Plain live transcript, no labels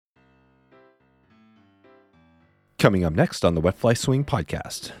Coming up next on the Wet Fly Swing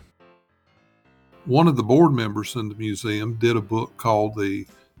podcast. One of the board members in the museum did a book called The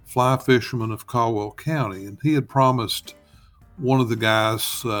Fly Fisherman of Caldwell County, and he had promised one of the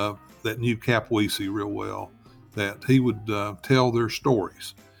guys that knew Capweesey real well that he would tell their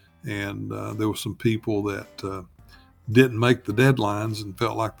stories. And there were some people that didn't make the deadlines and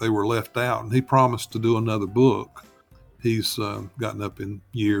felt like they were left out, and he promised to do another book. He's gotten up in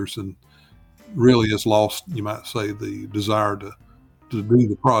years and really has lost, you might say, the desire to do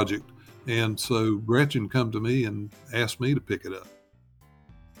the project. And so Gretchen come to me and asked me to pick it up.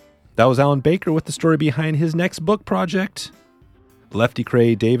 That was Alen Baker with the story behind his next book project, Lefty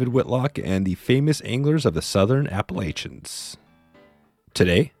Kreh, David Whitlock, and the Famous Anglers of the Southern Appalachians.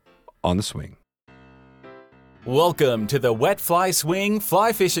 Today on The Swing. Welcome to the Wet Fly Swing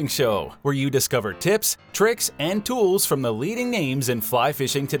Fly Fishing Show, where you discover tips, tricks, and tools from the leading names in fly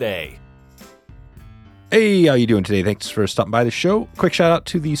fishing today. Hey, how you doing today? Thanks for stopping by the show. Quick shout out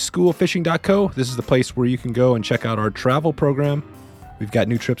to the schoolfishing.co. This is the place where you can go and check out our travel program. We've got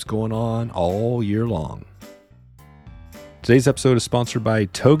new trips going on all year long. Today's episode is sponsored by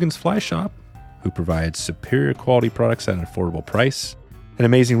Togen's Fly Shop, who provides superior quality products at an affordable price. An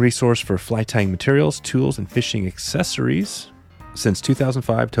amazing resource for fly tying materials, tools, and fishing accessories. Since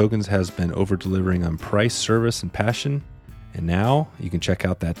 2005, Togen's has been over-delivering on price, service, and passion. And now you can check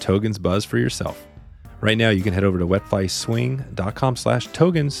out that Togen's buzz for yourself. Right now, you can head over to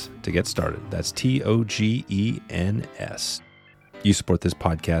wetflyswing.com/Togens to get started. That's TOGENS. You support this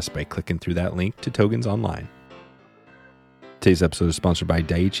podcast by clicking through that link to Togens online. Today's episode is sponsored by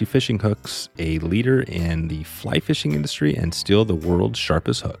Daiichi Fishing Hooks, a leader in the fly fishing industry and still the world's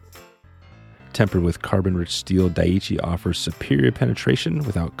sharpest hook. Tempered with carbon-rich steel, Daiichi offers superior penetration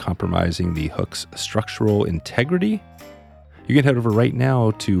without compromising the hook's structural integrity. You can head over right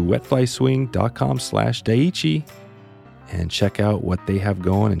now to wetflyswing.com/Daiichi and check out what they have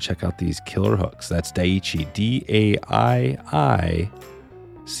going and check out these killer hooks. That's Daiichi, DAIICHI.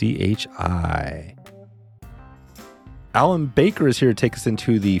 Alen Baker is here to take us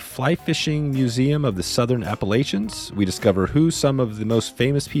into the Fly Fishing Museum of the Southern Appalachians. We discover who some of the most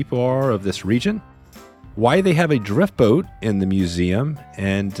famous people are of this region, why they have a drift boat in the museum,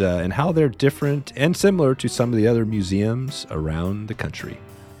 and how they're different and similar to some of the other museums around the country.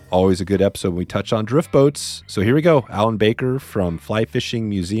 Always a good episode when we touch on drift boats. So here we go. Alen Baker from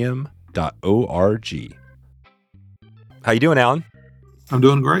flyfishingmuseum.org. How you doing, Alen? I'm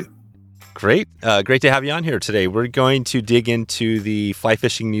doing great. Great. Great to have you on here today. We're going to dig into the Fly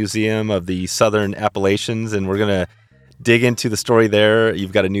Fishing Museum of the Southern Appalachians, and we're going to dig into the story there.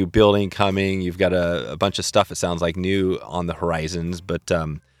 You've got a new building coming. You've got a bunch of stuff, it sounds like, new on the horizons. But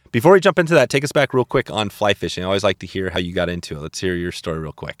before we jump into that, take us back real quick on fly fishing. I always like to hear how you got into it. Let's hear your story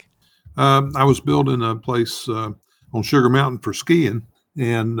real quick. I was building a place on Sugar Mountain for skiing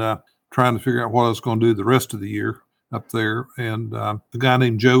and trying to figure out what I was going to do the rest of the year up there. And the guy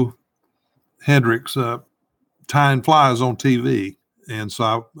named Joe Hendricks tying flies on TV. And so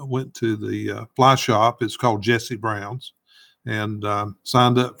I went to the fly shop. It's called Jesse Brown's, and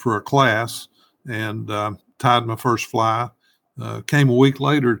signed up for a class and tied my first fly. Came a week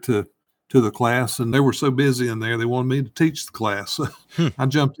later to the class, and they were so busy in there, they wanted me to teach the class. So I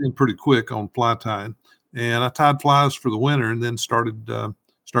jumped in pretty quick on fly tying, and I tied flies for the winter and then started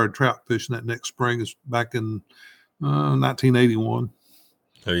trout fishing that next spring. Is back in 1981.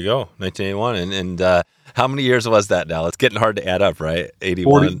 There you go, 1981. And how many years was that now? It's getting hard to add up, right?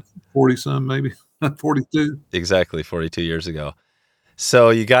 81. 40 some, maybe. 42. Exactly, 42 years ago.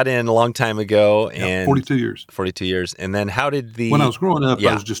 So you got in a long time ago. And 42 years. 42 years. And then how did when I was growing up,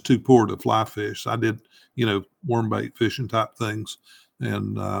 I was just too poor to fly fish. I did, worm bait fishing type things,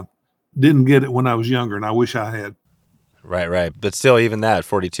 and didn't get it when I was younger, and I wish I had. Right. But still, even that,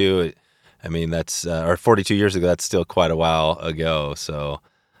 42, I mean, that's, or 42 years ago, that's still quite a while ago. So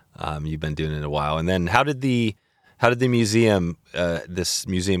you've been doing it a while. And then how did the museum, this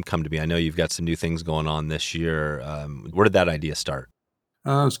museum come to be? I know you've got some new things going on this year. Where did that idea start? It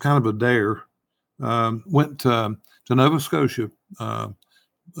was kind of a dare. Went to Nova Scotia,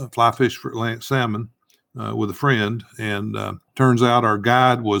 fly fish for Atlantic salmon with a friend. And turns out our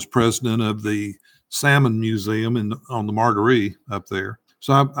guide was president of the Salmon Museum on the Marguerite up there.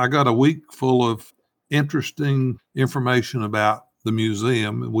 So I got a week full of interesting information about the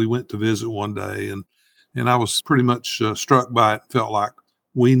museum. We went to visit one day, and I was pretty much struck by it. Felt like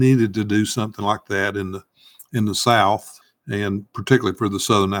we needed to do something like that in the South, and particularly for the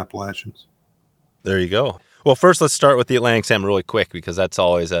Southern Appalachians. There you go. Well, first, let's start with the Atlantic salmon really quick, because that's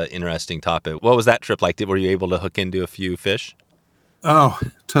always an interesting topic. What was that trip like? Were you able to hook into a few fish? Oh,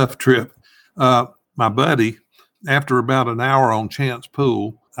 tough trip. My buddy after about an hour on Chance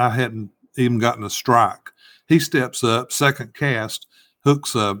Pool, I hadn't even gotten a strike. He steps up, second cast,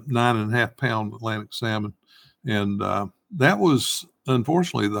 hooks a 9.5-pound Atlantic salmon. And that was,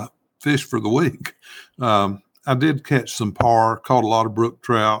 unfortunately, the fish for the week. I did catch some par, caught a lot of brook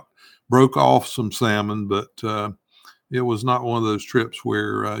trout, broke off some salmon, but it was not one of those trips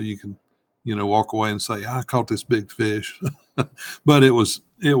where you can, walk away and say, I caught this big fish. But it was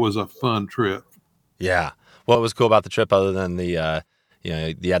a fun trip. Yeah. What was cool about the trip other than the, you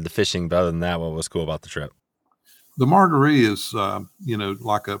had the fishing, but other than that, what was cool about the trip? The Margaree is,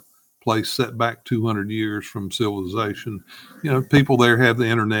 like a place set back 200 years from civilization. People there have the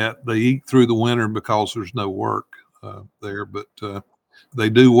internet. They eat through the winter because there's no work there, but they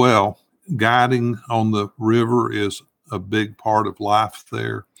do well. Guiding on the river is a big part of life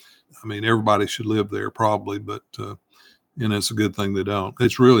there. I mean, everybody should live there probably, but it's a good thing they don't.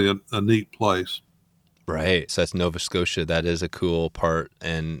 It's really a neat place. Right. So that's Nova Scotia. That is a cool part.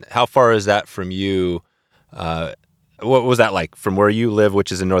 And how far is that from you? What was that like from where you live,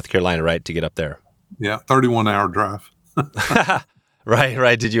 which is in North Carolina, right, to get up there? Yeah, 31-hour drive.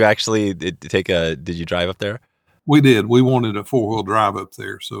 Right. Did you actually did you drive up there? We did. We wanted a 4-wheel drive up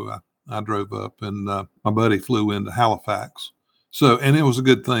there, so I drove up, and my buddy flew into Halifax. And it was a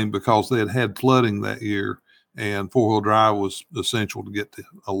good thing because they had flooding that year, and 4-wheel drive was essential to get to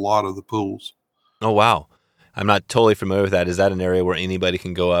a lot of the pools. Oh, wow. I'm not totally familiar with that. Is that an area where anybody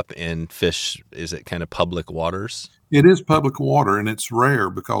can go up and fish? Is it kind of public waters? It is public water, and it's rare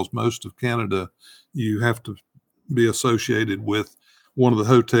because most of Canada, you have to be associated with one of the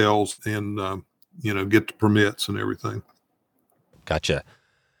hotels and, get the permits and everything. Gotcha.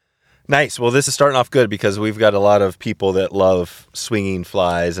 Nice. Well, this is starting off good because we've got a lot of people that love swinging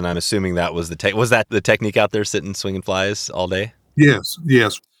flies, and I'm assuming that was was that the technique out there, sitting swinging flies all day? Yes.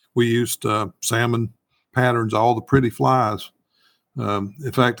 We used salmon patterns, all the pretty flies.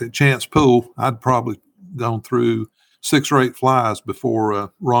 In fact, at Chance Pool, I'd probably gone through 6 or 8 flies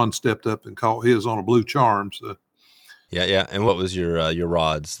before Ron stepped up and caught his on a blue charm. So. Yeah. And what was your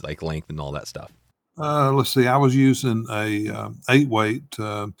rods, like length and all that stuff? Let's see. I was using a 8-weight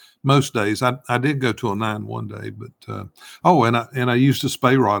most days. I did go to a 9 one day, but and I used a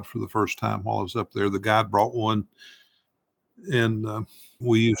spay rod for the first time while I was up there. The guide brought one, and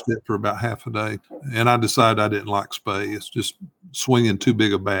we used it for about half a day. And I decided I didn't like spay. It's just swinging too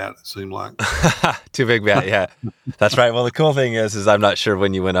big a bat, it seemed like. Too big bat, yeah. That's right. Well, the cool thing is I'm not sure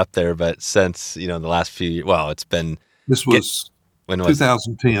when you went up there, but since, the last few years, well, it's been... This was... When was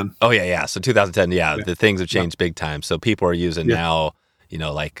 2010? Oh, yeah. So 2010, yeah. The things have changed big time. So people are using now,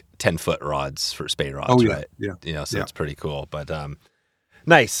 like 10-foot rods for spay rods, right? Yeah. So it's pretty cool. But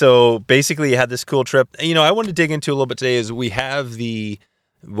nice. So basically you had this cool trip. And, I wanted to dig into a little bit today is we have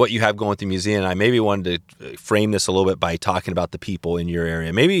what you have going with the museum. And I maybe wanted to frame this a little bit by talking about the people in your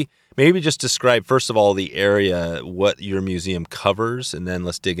area. Maybe just describe, first of all, the area, what your museum covers, and then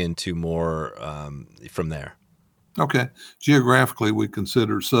let's dig into more from there. Okay. Geographically, we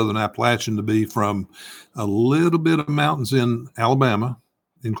consider Southern Appalachian to be from a little bit of mountains in Alabama,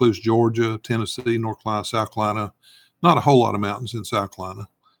 includes Georgia, Tennessee, North Carolina, South Carolina, not a whole lot of mountains in South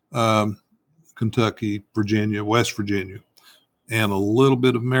Carolina, Kentucky, Virginia, West Virginia, and a little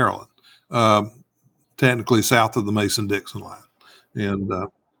bit of Maryland, technically south of the Mason-Dixon line. And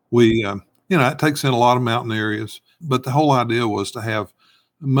it takes in a lot of mountain areas, but the whole idea was to have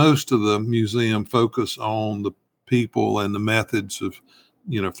most of the museum focus on the people and the methods of,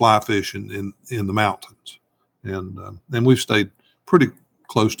 fly fishing in the mountains. And we've stayed pretty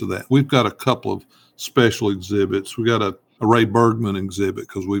close to that. We've got a couple of special exhibits. We got a Ray Bergman exhibit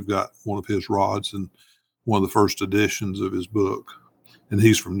because we've got one of his rods and one of the first editions of his book. And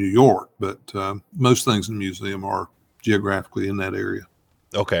he's from New York, but most things in the museum are geographically in that area.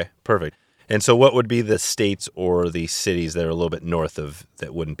 Okay, perfect. And so what would be the states or the cities that are a little bit north of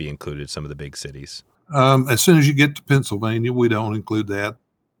that wouldn't be included, some of the big cities? As soon as you get to Pennsylvania, we don't include that.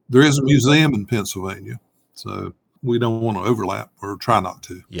 There is a museum in Pennsylvania, so we don't want to overlap or try not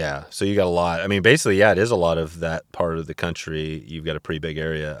to. Yeah, so you got a lot. I mean, basically, yeah, it is a lot of that part of the country. You've got a pretty big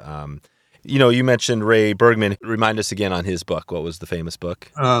area. You mentioned Ray Bergman. Remind us again on his book. What was the famous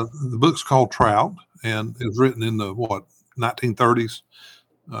book? The book's called Trout, and it was written in the, 1930s.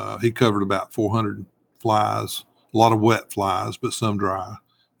 He covered about 400 flies, a lot of wet flies, but some dry.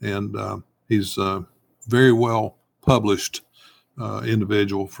 And he's very well published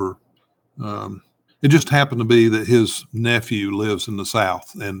individual for it just happened to be that his nephew lives in the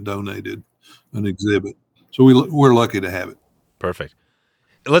South and donated an exhibit. So we're lucky to have it. Perfect.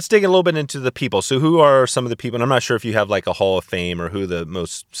 let's dig a little bit into the people. So who are some of the people? And I'm not sure if you have like a Hall of Fame or who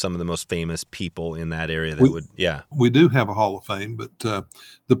some of the most famous people in that area that We do have a Hall of Fame, but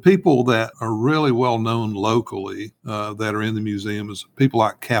the people that are really well known locally that are in the museum is people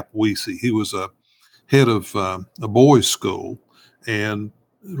like Cap Weesey. He was a head of a boys' school, and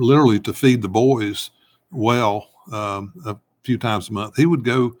literally to feed the boys well a few times a month, he would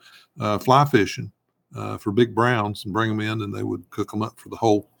go fly fishing for big browns and bring them in, and they would cook them up for the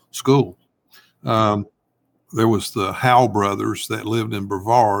whole school. There was the Howe brothers that lived in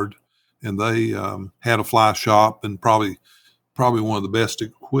Brevard, and they had a fly shop, and probably one of the best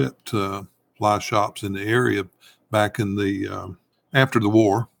equipped fly shops in the area back in the after the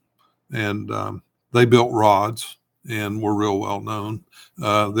war. And they built rods and were real well known.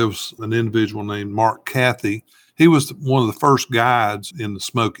 There was an individual named Mark Cathy. He was one of the first guides in the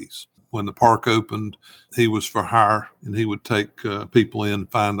Smokies. When the park opened, he was for hire, and he would take people in and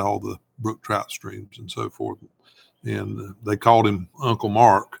find all the brook trout streams and so forth. And they called him Uncle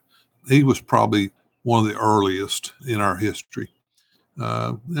Mark. He was probably one of the earliest in our history.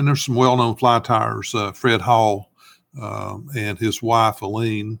 And there's some well-known fly tyers. Fred Hall and his wife,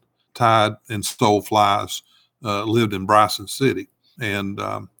 Alen, tied and stole flies, lived in Bryson City. And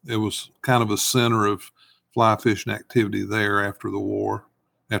it was kind of a center of fly fishing activity there after World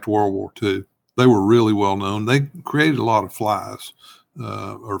War II. They were really well known. They created a lot of flies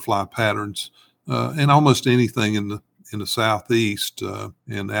or fly patterns, and almost anything in the Southeast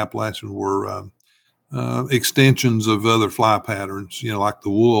and the Appalachians were extensions of other fly patterns. Like the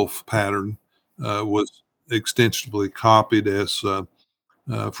wolf pattern was extensively copied, as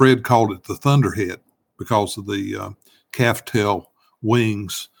Fred called it the thunderhead, because of the calf tail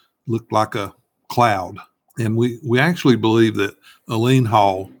wings looked like a cloud. And we actually believe that Alen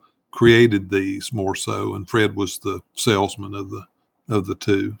Hall created these more so, and Fred was the salesman of the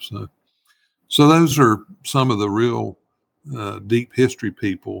two. So those are some of the real deep history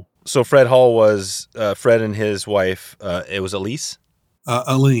people. So Fred Hall was Fred and his wife. It was Elise.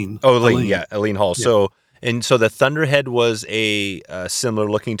 Alen. Oh, Alen. Yeah, Alen Hall. Yeah. So the thunderhead was a similar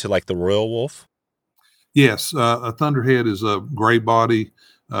looking to like the royal wolf. Yes, a thunderhead is a gray body,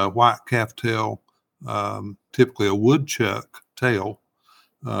 white calf tail, typically a woodchuck tail,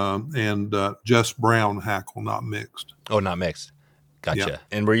 and just brown hackle, not mixed. Oh, not mixed. Gotcha. Yeah.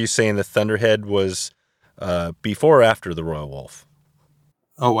 And were you saying the thunderhead was before or after the royal wolf?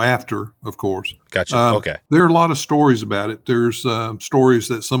 Oh, after, of course. Gotcha. Okay. There are a lot of stories about it. There's stories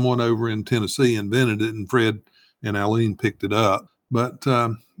that someone over in Tennessee invented it, and Fred and Alen picked it up. But,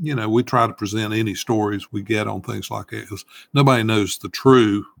 we try to present any stories we get on things like that, because nobody knows the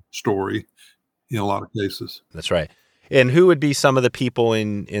true story in a lot of cases. That's right. And who would be some of the people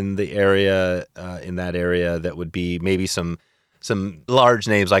in the area, in that area, that would be maybe some large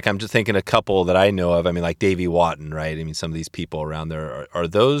names? Like I'm just thinking a couple that I know of. I mean, like Davy Watton, right? I mean, some of these people around there. Are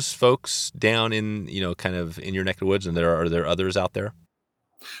those folks down in, kind of in your neck of the woods, and are there others out there?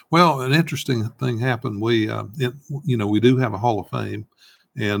 Well, an interesting thing happened. We do have a Hall of Fame,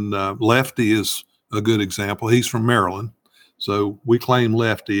 and Lefty is a good example. He's from Maryland, so we claim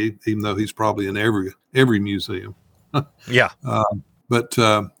Lefty, even though he's probably in every museum. Yeah. But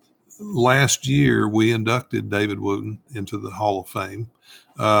last year we inducted David Wooten into the Hall of Fame.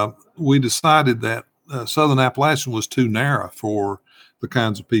 We decided that Southern Appalachian was too narrow for the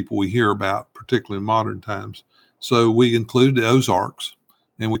kinds of people we hear about, particularly in modern times. So we included the Ozarks,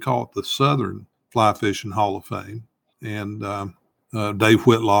 and we call it the Southern Fly Fishing Hall of Fame. And Dave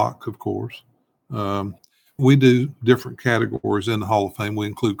Whitlock, of course. We do different categories in the Hall of Fame. We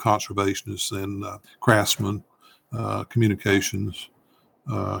include conservationists and craftsmen, communications,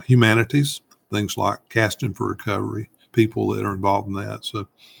 humanities, things like casting for recovery, people that are involved in that. So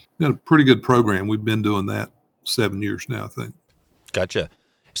we've got a pretty good program. We've been doing that 7 years now, I think. Gotcha.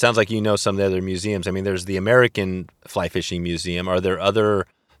 Sounds like you know some of the other museums. I mean, there's the American Fly Fishing Museum. Are there other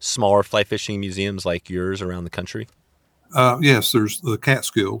smaller fly fishing museums like yours around the country? Yes, there's the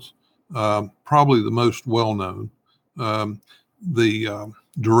Catskills, probably the most well-known. The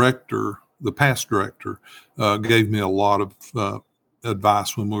past director, gave me a lot of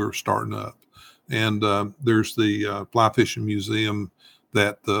advice when we were starting up. And there's the Fly Fishing Museum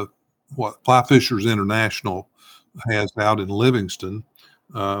that Fly Fishers International has out in Livingston.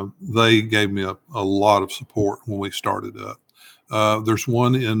 They gave me a lot of support when we started up. There's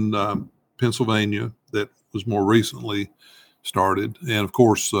one in Pennsylvania that was more recently started. And of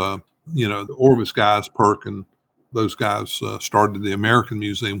course, the Orvis guys, Perkin, those guys started the American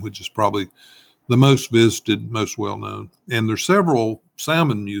Museum, which is probably the most visited, most well-known. And there's several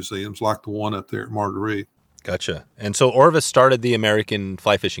salmon museums like the one up there at Marguerite. Gotcha. And so Orvis started the American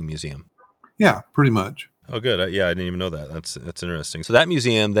Fly Fishing Museum. Yeah, pretty much. Oh, good. Yeah, I didn't even know that. That's interesting. So that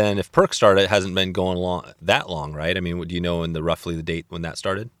museum, then, if Perk started, hasn't been going along that long, right? I mean, do you know roughly the date when that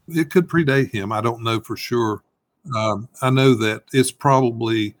started? It could predate him. I don't know for sure. I know that it's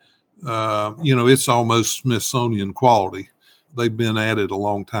probably, it's almost Smithsonian quality. They've been at it a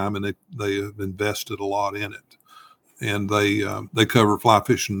long time, and they have invested a lot in it. And they cover fly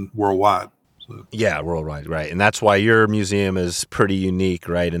fishing worldwide. So. Yeah, worldwide, right. And that's why your museum is pretty unique,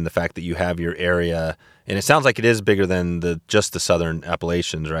 right, in the fact that you have your area. And it sounds like it is bigger than just the Southern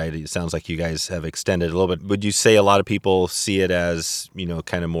Appalachians, right? It sounds like you guys have extended a little bit. Would you say a lot of people see it as,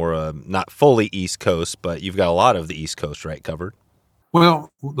 kind of more not fully East Coast, but you've got a lot of the East Coast, right, covered?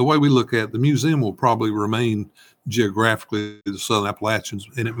 Well, the way we look at it, the museum will probably remain geographically the Southern Appalachians,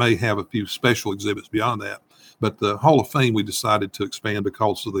 and it may have a few special exhibits beyond that. But the Hall of Fame, we decided to expand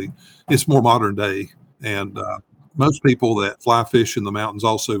because of it's more modern day. And most people that fly fish in the mountains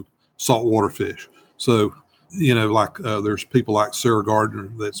also saltwater fish. So, there's people like Sarah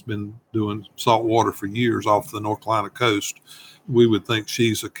Gardner that's been doing saltwater for years off the North Carolina coast. We would think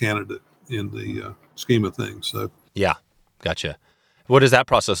she's a candidate in the scheme of things. So, yeah, gotcha. What does that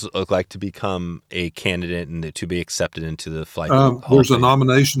process look like to become a candidate and to be accepted into the Fly Hall of Fame? There's a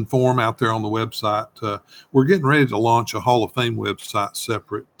nomination form out there on the website. We're getting ready to launch a Hall of Fame website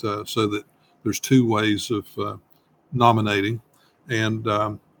separate so that there's two ways of nominating. And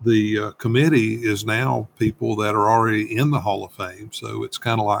the committee is now people that are already in the Hall of Fame. So it's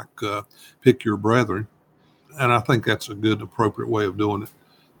kind of like pick your brethren. And I think that's a good, appropriate way of doing it.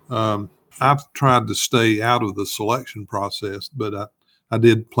 I've tried to stay out of the selection process, but I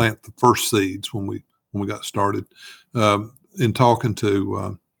did plant the first seeds when we got started. In talking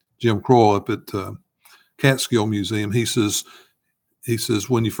to Jim Kroll up at Catskill Museum, he says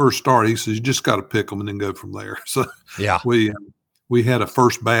when you first start, he says you just got to pick them and then go from there. So yeah, we had a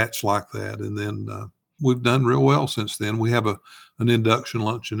first batch like that, and then we've done real well since then. We have an induction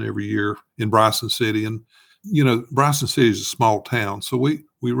luncheon every year in Bryson City, and Bryson City is a small town, so we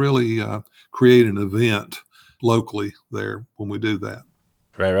really create an event locally there when we do that.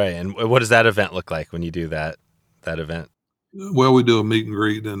 Right. And what does that event look like when you do that event? Well, we do a meet and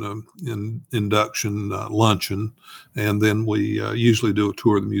greet and an induction luncheon, and then we usually do a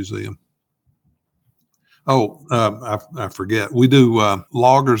tour of the museum. Oh, I forget. We do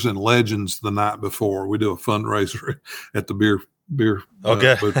loggers and legends the night before. We do a fundraiser at the beer.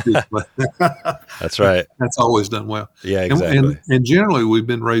 Okay. That's right. That's always done well. Yeah, exactly. And generally, we've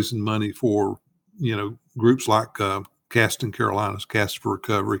been raising money for groups like Casting Carolinas, Cast for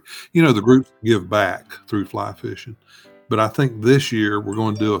Recovery. The groups give back through fly fishing. But I think this year we're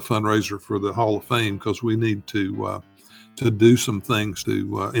going to do a fundraiser for the Hall of Fame because we need to do some things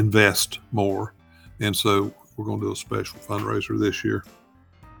to invest more. And so we're going to do a special fundraiser this year.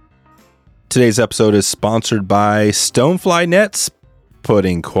 Today's episode is sponsored by Stonefly Nets,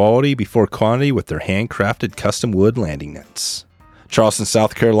 putting quality before quantity with their handcrafted custom wood landing nets. Charleston,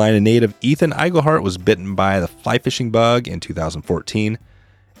 South Carolina native Ethan Eigelhart was bitten by the fly fishing bug in 2014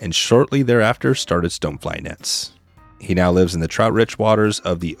 and shortly thereafter started Stonefly Nets. He now lives in the trout-rich waters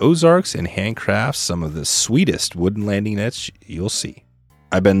of the Ozarks and handcrafts some of the sweetest wooden landing nets you'll see.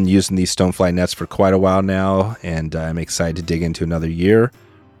 I've been using these Stonefly nets for quite a while now, and I'm excited to dig into another year.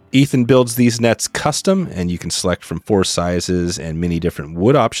 Ethan builds these nets custom, and you can select from 4 sizes and many different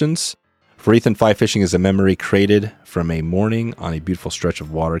wood options. For Ethan, fly fishing is a memory created from a morning on a beautiful stretch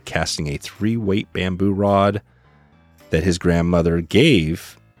of water casting a 3-weight bamboo rod that his grandmother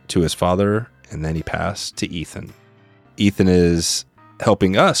gave to his father, and then he passed to Ethan. Ethan is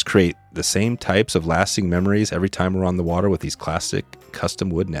helping us create the same types of lasting memories every time we're on the water with these classic custom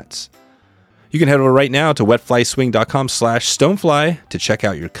wood nets. You can head over right now to wetflyswing.com/stonefly to check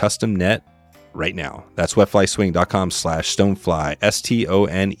out your custom net right now. That's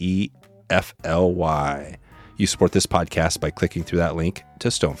wetflyswing.com/stonefly, STONEFLY. You support this podcast by clicking through that link to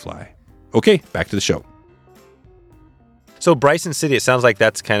Stonefly. Okay, back to the show. So Bryson City, it sounds like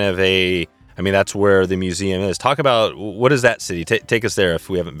that's kind of that's where the museum is. Talk about, what is that city? Take us there if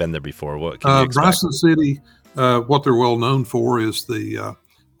we haven't been there before. What can you expect? Bryson City, what they're well known for is the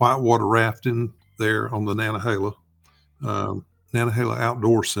whitewater rafting there on the Nantahala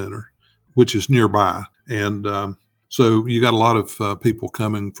Outdoor Center, which is nearby. And so you got a lot of people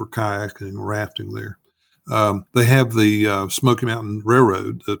coming for kayaking and rafting there. They have the Smoky Mountain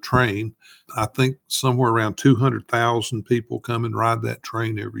Railroad, the train. I think somewhere around 200,000 people come and ride that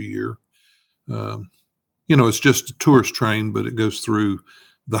train every year. It's just a tourist train, but it goes through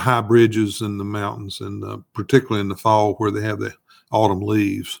the high bridges in the mountains, and particularly in the fall where they have the autumn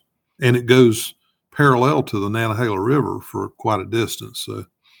leaves. And it goes parallel to the Nantahala River for quite a distance. So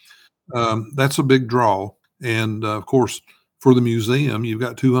that's a big draw. And of course, for the museum, you've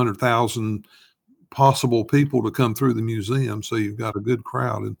got 200,000 possible people to come through the museum. So you've got a good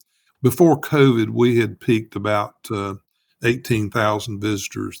crowd. And before COVID, we had peaked about 18,000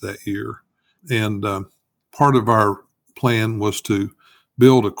 visitors that year. And part of our plan was to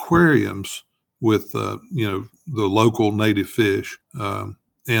build aquariums with, the local native fish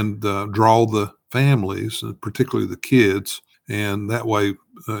and draw the families, particularly the kids. And that way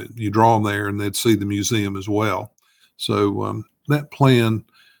you draw them there and they'd see the museum as well. So that plan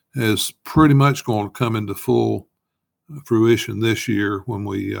is pretty much going to come into full fruition this year when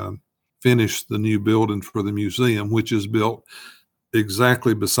we finish the new building for the museum, which is built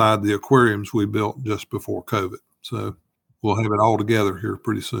exactly beside the aquariums we built just before COVID. So we'll have it all together here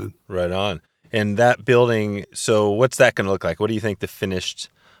pretty soon. Right on. And that building, so what's that going to look like? What do you think the finished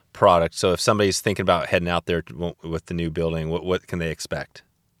product? So if somebody's thinking about heading out there with the new building, what can they expect?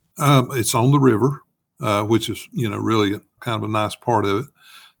 It's on the river, which is, really kind of a nice part of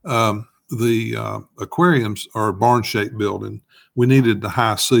it. The aquariums are a barn-shaped building. We needed the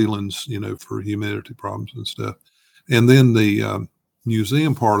high ceilings, for humidity problems and stuff. And then the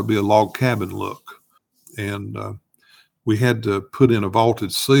museum part will be a log cabin look. And we had to put in a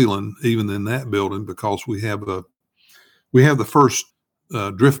vaulted ceiling even in that building because we have the first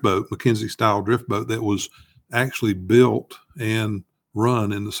drift boat, Mackenzie-style drift boat that was actually built and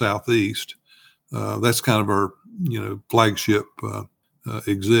run in the Southeast. That's kind of our, flagship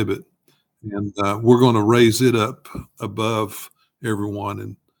exhibit. And we're going to raise it up above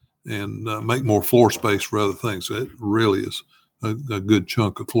everyone and make more floor space for other things. So it really is a good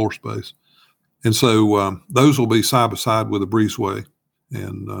chunk of floor space. And so those will be side by side with a breezeway.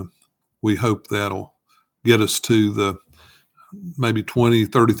 And we hope that'll get us to the maybe 20,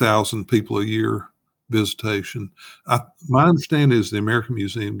 30,000 people a year visitation. My understanding is the American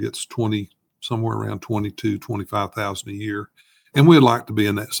Museum gets somewhere around 22, 25,000 a year. And we'd like to be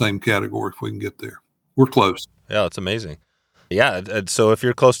in that same category if we can get there. We're close. Yeah, it's amazing. Yeah. So if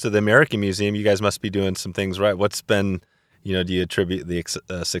you're close to the American Museum, you guys must be doing some things right. What's been, do you attribute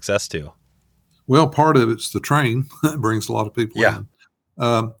the success to? Well, part of it's the train that brings a lot of people in.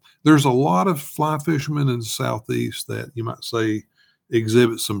 There's a lot of fly fishermen in the Southeast that you might say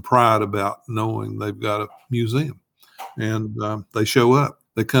exhibit some pride about knowing they've got a museum. And they show up.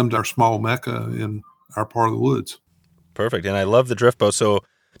 They come to our small mecca in our part of the woods. Perfect. And I love the drift boat. So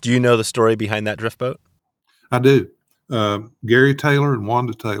do you know the story behind that drift boat? I do. Gary Taylor and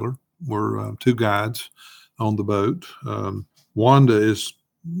Wanda Taylor were two guides on the boat. Wanda is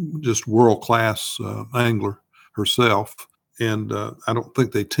just world-class angler herself. And I don't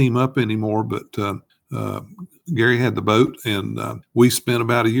think they team up anymore, but Gary had the boat and we spent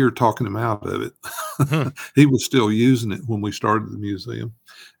about a year talking him out of it. He was still using it when we started the museum.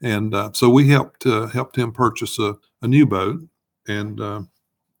 And so we helped him purchase a new boat and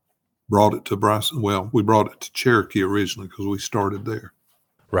brought it to Bryson. Well, we brought it to Cherokee originally because we started there.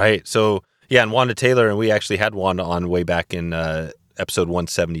 Right. So, yeah, and Wanda Taylor, and we actually had Wanda on way back in episode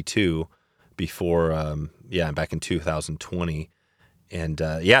 172 before, back in 2020. And,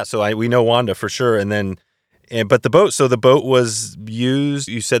 so we know Wanda for sure. But the boat was used,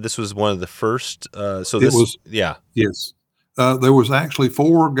 you said this was one of the first, Yes. There was actually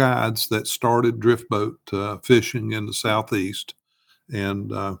 4 guides that started drift boat fishing in the Southeast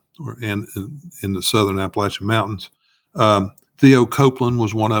and in the southern Appalachian Mountains. Theo Copeland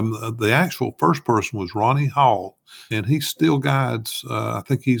was one of them. The actual first person was Ronnie Hall, and he still guides. I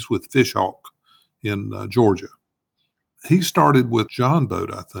think he's with Fishhawk in Georgia. He started with John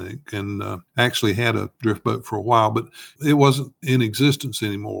Boat, I think, and actually had a drift boat for a while, but it wasn't in existence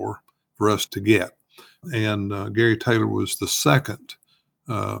anymore for us to get. And Gary Taylor was the second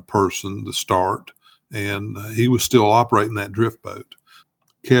person to start, and he was still operating that drift boat.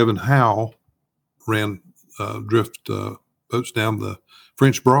 Kevin Howe ran drift boats down the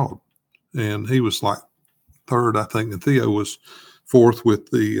French Broad, and he was like third, I think, and Theo was fourth with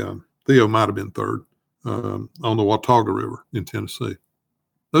Theo might have been third on the Watauga River in Tennessee.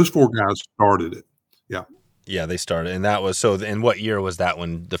 Those 4 guys started it. Yeah. Yeah, they started. And that was, so in what year was that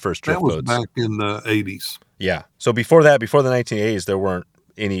when the first drift boats? That was back in the 80s. Yeah. So before that, before the 1980s, there weren't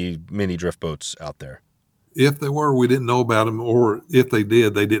any mini drift boats out there. If they were, we didn't know about them, or if they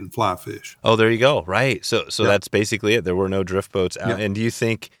did, they didn't fly fish. Oh, there you go. Right. So that's basically it. There were no drift boats out. Yeah. And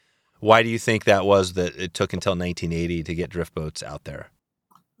why do you think that was that it took until 1980 to get drift boats out there?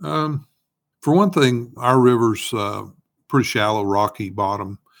 For one thing, our river's pretty shallow, rocky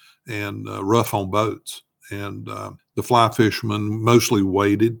bottom, and rough on boats. And the fly fishermen mostly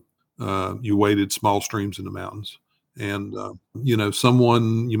waded you waded small streams in the mountains. And,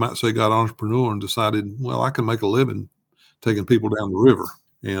 someone you might say got entrepreneur and decided, well, I can make a living taking people down the river.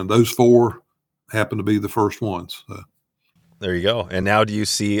 And those 4 happen to be the first ones. There you go. And now do you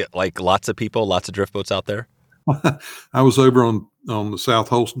see like lots of people, lots of drift boats out there? I was over on the South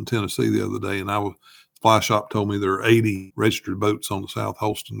Holston, Tennessee the other day, and Fly Shop told me there are 80 registered boats on the South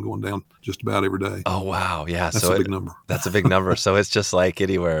Holston going down just about every day. Oh, wow. Yeah. That's a big number. That's a big number. So it's just like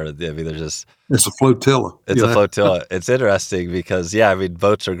anywhere. I mean, it's a flotilla. It's a flotilla. It's interesting because,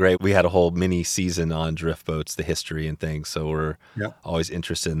 boats are great. We had a whole mini season on drift boats, the history and things. So we're always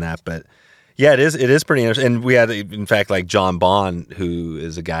interested in that. But yeah, it is pretty interesting. And we had, in fact, like John Bond, who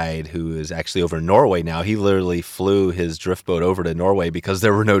is a guide who is actually over in Norway now. He literally flew his drift boat over to Norway because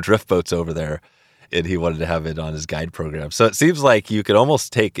there were no drift boats over there. And he wanted to have it on his guide program. So it seems like you could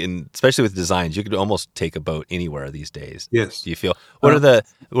almost especially with designs, you could almost take a boat anywhere these days. Yes. Do you feel? What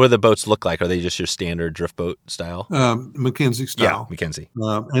do the boats look like? Are they just your standard drift boat style? Mackenzie style. Yeah, Mackenzie.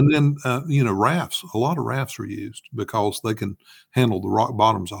 And then, rafts. A lot of rafts are used because they can handle the rock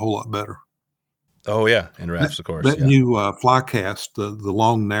bottoms a whole lot better. Oh, yeah. And rafts, of course. That new fly cast, the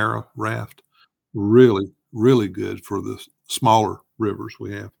long, narrow raft, really, really good for the smaller rivers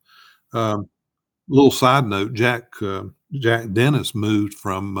we have. Little side note, Jack Dennis moved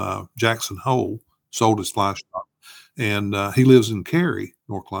from Jackson Hole, sold his fly shop, and he lives in Cary,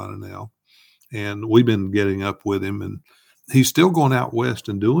 North Carolina now. And we've been getting up with him, and he's still going out west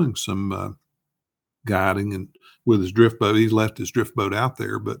and doing some guiding and with his drift boat. He's left his drift boat out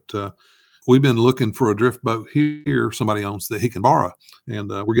there, but we've been looking for a drift boat here somebody owns that he can borrow, and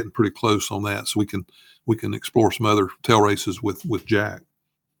we're getting pretty close on that, so we can explore some other tail races with Jack.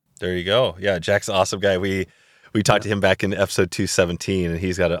 There you go. Yeah, Jack's an awesome guy. We talked to him back in episode 217, and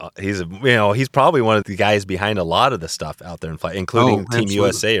he's probably one of the guys behind a lot of the stuff out there in fly, including Team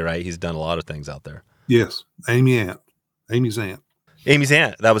USA, right? He's done a lot of things out there. Yes, Amy's aunt. Amy's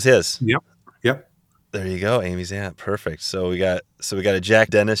aunt, that was his. Yep. There you go, Amy's aunt. Perfect. So we got a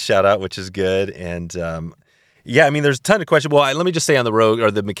Jack Dennis shout out, which is good, and there's a ton of questions. Well, let me just say on the Rogue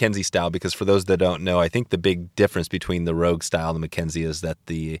or the Mackenzie style, because for those that don't know, I think the big difference between the Rogue style and the Mackenzie is that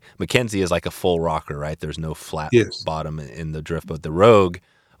the Mackenzie is like a full rocker, right? There's no flat bottom in the drift boat. The Rogue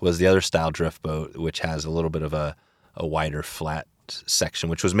was the other style drift boat, which has a little bit of a wider flat section,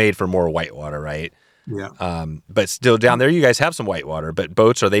 which was made for more whitewater, right? Yeah. But still down there, you guys have some whitewater. But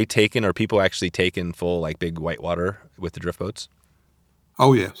boats, are people actually taking full like big whitewater with the drift boats?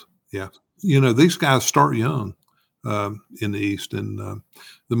 Oh, yes. Yeah. These guys start young in the East, and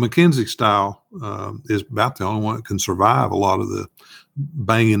the Mackenzie style is about the only one that can survive a lot of the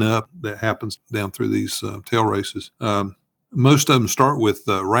banging up that happens down through these tail races. Most of them start with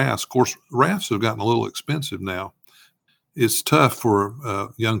rafts. Of course, rafts have gotten a little expensive now. It's tough for a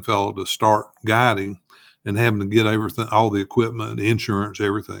young fellow to start guiding and having to get everything, all the equipment, insurance,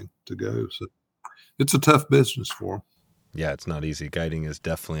 everything to go. So it's a tough business for them. Yeah, it's not easy. Guiding is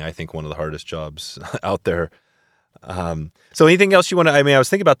definitely, I think, one of the hardest jobs out there. So anything else you want to, I was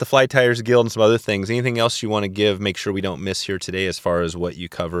thinking about the Fly Tires Guild and some other things. Anything else you want to make sure we don't miss here today as far as what you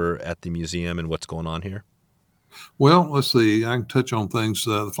cover at the museum and what's going on here? Well, let's see. I can touch on things.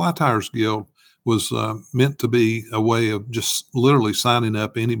 The Fly Tires Guild was meant to be a way of just literally signing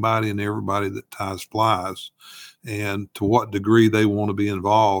up anybody and everybody that ties flies and to what degree they want to be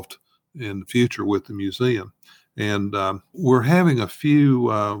involved in the future with the museum. And we're having a few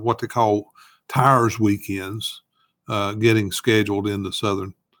what they call tires weekends getting scheduled in the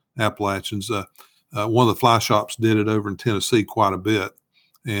Southern Appalachians. One of the fly shops did it over in Tennessee quite a bit.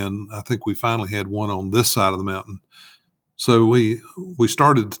 And I think we finally had one on this side of the mountain. So we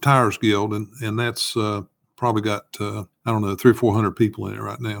started the Tires Guild, and that's probably got, 300 or 400 people in it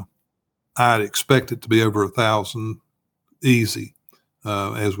right now. I'd expect it to be over 1,000 easy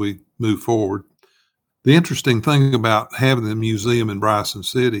as we move forward. The interesting thing about having the museum in Bryson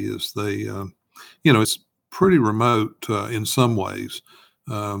City is it's pretty remote in some ways.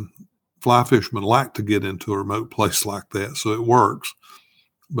 Fly fishermen like to get into a remote place like that, so it works.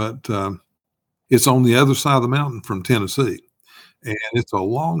 But it's on the other side of the mountain from Tennessee, and it's a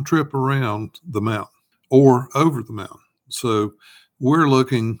long trip around the mountain or over the mountain. So we're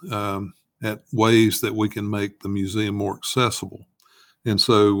looking at ways that we can make the museum more accessible. And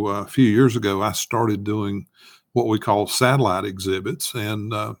so a few years ago, I started doing what we call satellite exhibits.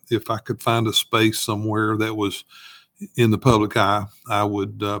 And if I could find a space somewhere that was in the public eye, I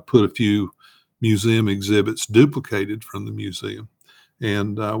would put a few museum exhibits duplicated from the museum.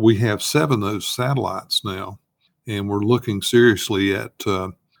 And we have 7 of those satellites now. And we're looking seriously at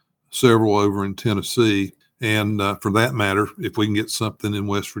several over in Tennessee. And for that matter, if we can get something in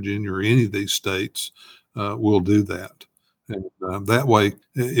West Virginia or any of these states, we'll do that. And that way,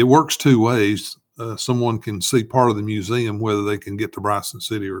 it works two ways. Someone can see part of the museum, whether they can get to Bryson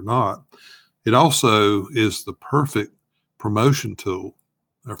City or not. It also is the perfect promotion tool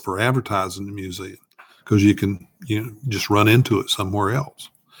for advertising the museum, because you can just run into it somewhere else,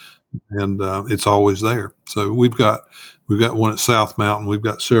 and it's always there. So we've got one at South Mountain. We've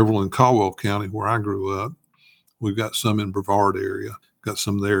got several in Caldwell County where I grew up. We've got some in Brevard area. Got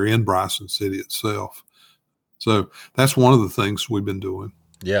some there in Bryson City itself. So that's one of the things we've been doing.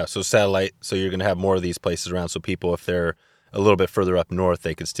 Yeah. So satellite. So you're going to have more of these places around. So people, if they're a little bit further up north,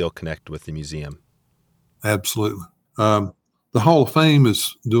 they could still connect with the museum. Absolutely. The Hall of Fame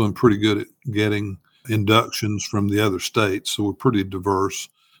is doing pretty good at getting inductions from the other states. So we're pretty diverse,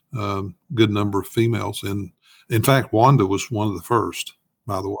 good number of females. And in fact, Wanda was one of the first,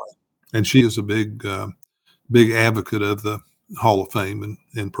 by the way. And she is a big advocate of the Hall of Fame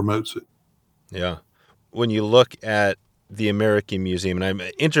and promotes it. Yeah. When you look at the American Museum, and I'm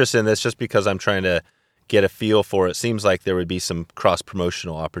interested in this just because I'm trying to get a feel for it, seems like there would be some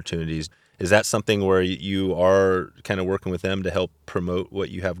cross-promotional opportunities. Is that something where you are kind of working with them to help promote what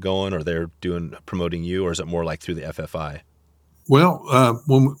you have going, or they're promoting you, or is it more like through the FFI? Well,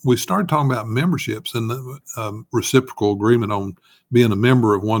 when we started talking about memberships and the reciprocal agreement on being a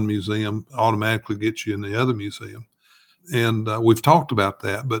member of one museum automatically gets you in the other museum. And we've talked about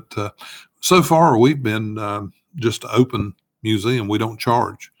that, but so far we've been just an open museum. We don't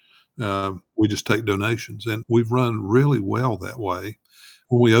charge. We just take donations, and we've run really well that way.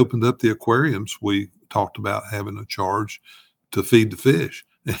 When we opened up the aquariums, we talked about having a charge to feed the fish,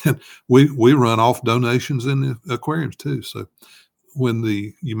 and we run off donations in the aquariums too. So when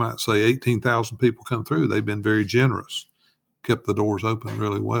you might say 18,000 people come through, they've been very generous, kept the doors open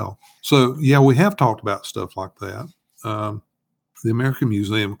really well. So yeah, we have talked about stuff like that. The American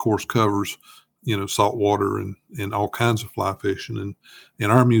Museum, of course, covers, saltwater and all kinds of fly fishing.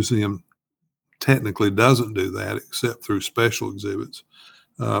 And our museum technically doesn't do that except through special exhibits.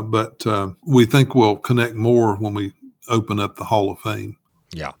 But we think we'll connect more when we open up the Hall of Fame.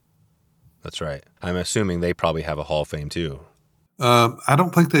 Yeah, that's right. I'm assuming they probably have a Hall of Fame too. I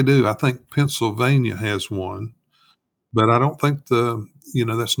don't think they do. I think Pennsylvania has one, but I don't think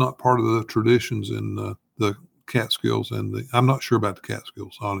that's not part of the traditions in the Catskills, and I'm not sure about the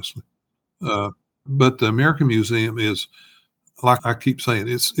Catskills, honestly. But the American Museum is, like I keep saying,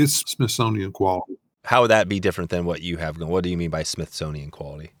 it's Smithsonian quality. How would that be different than what you have going? What do you mean by Smithsonian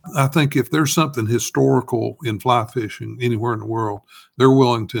quality? I think if there's something historical in fly fishing anywhere in the world, they're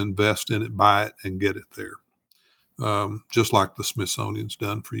willing to invest in it, buy it, and get it there. Just like the Smithsonian's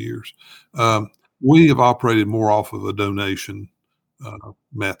done for years. We have operated more off of a donation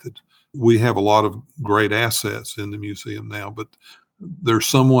method. We have a lot of great assets in the museum now, but there's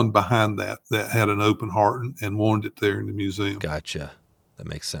someone behind that had an open heart and wanted it there in the museum. Gotcha. That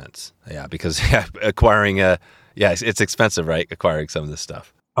makes sense. Yeah, because acquiring it's expensive, right? Acquiring some of this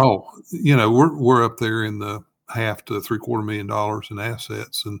stuff. Oh, we're up there in the $500,000 to $750,000 million in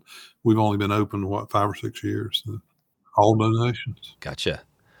assets, and we've only been open 5 or 6 years. All donations. Gotcha.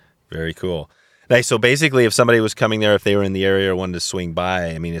 Very cool. Nice. So basically, if somebody was coming there, if they were in the area or wanted to swing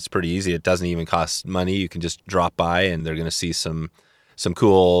by, I mean, it's pretty easy. It doesn't even cost money. You can just drop by, and they're going to see some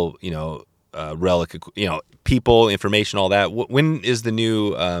cool, relic, people, information, all that. When is the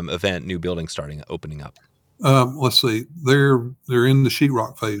new new building opening up? Let's see. They're in the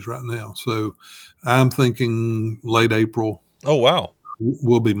sheetrock phase right now, so I'm thinking late April. Oh wow!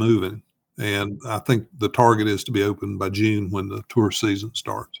 We'll be moving, and I think the target is to be open by June when the tourist season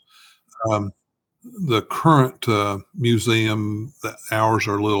starts. The current museum, the hours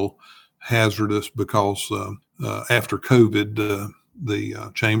are a little hazardous because after COVID,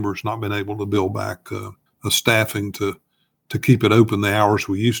 the chamber's not been able to build back a staffing to keep it open the hours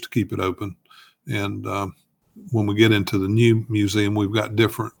we used to keep it open. And when we get into the new museum, we've got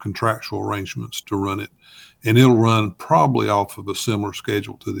different contractual arrangements to run it. And it'll run probably off of a similar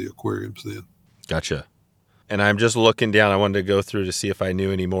schedule to the aquariums then. Gotcha. And I'm just looking down. I wanted to go through to see if I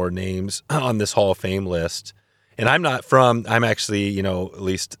knew any more names on this Hall of Fame list. And I'm actually, at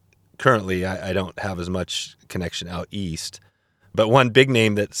least currently, I don't have as much connection out east. But one big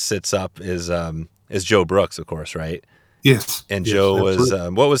name that sits up is Joe Brooks, of course, right? Yes. And yes, Joe was,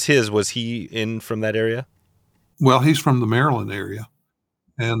 what was his? Was he in from that area? Well, he's from the Maryland area.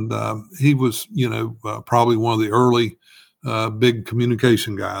 And he was, probably one of the early big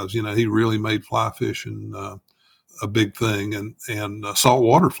communication guys. He really made fly fishing a big thing and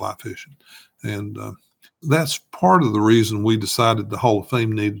saltwater fly fishing. And that's part of the reason we decided the Hall of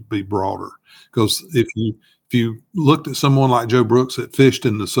Fame needed to be broader. Because if if you looked at someone like Joe Brooks that fished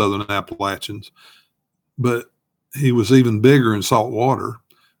in the Southern Appalachians, but he was even bigger in salt water,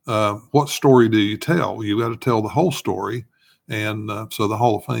 what story do you tell? You got to tell the whole story. And so the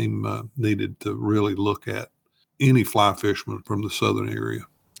Hall of Fame needed to really look at any fly fisherman from the southern area.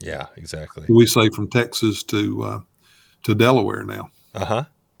 Yeah, exactly. We say from Texas to Delaware now.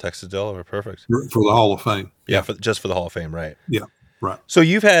 Texas, Delaware, perfect. For the Hall of Fame. Yeah, just for the Hall of Fame, right? Yeah, right. So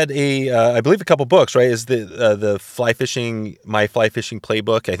you've had I believe a couple books, right? Is the my fly fishing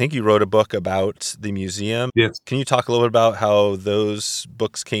playbook? I think you wrote a book about the museum. Yes. Can you talk a little bit about how those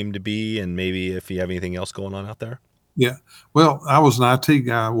books came to be, and maybe if you have anything else going on out there? Yeah. Well, I was an IT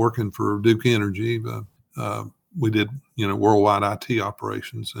guy working for Duke Energy. We did, worldwide IT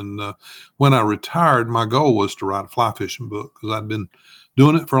operations. And when I retired, my goal was to write a fly fishing book because I'd been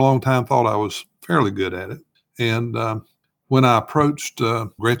doing it for a long time, thought I was fairly good at it. And when I approached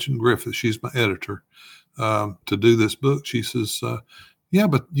Gretchen Griffith, she's my editor, to do this book, she says, yeah,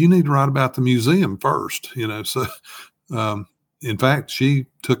 but you need to write about the museum first, So in fact, she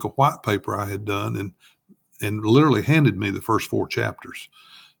took a white paper I had done and literally handed me the first 4 chapters.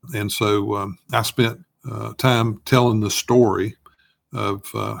 And so I spent time telling the story of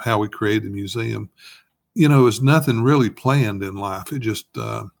how we created the museum. It was nothing really planned in life. It just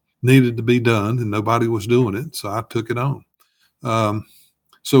needed to be done, and nobody was doing it, so I took it on.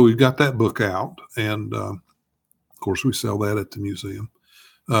 So we got that book out, and of course we sell that at the museum.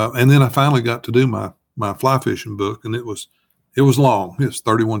 And then I finally got to do my fly fishing book, and it was long. It's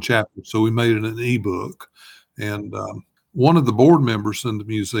 31 chapters, so we made it an ebook. And one of the board members in the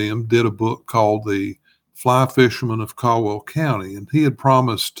museum did a book called The Fly Fisherman of Caldwell County, and he had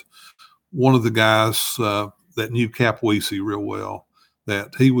promised one of the guys that knew Capweesey real well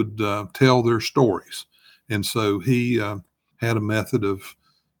that he would tell their stories. And so he had a method of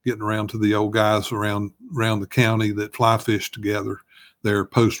getting around to the old guys around the county that fly fished together there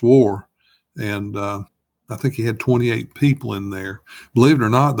post-war. And I think he had 28 people in there. Believe it or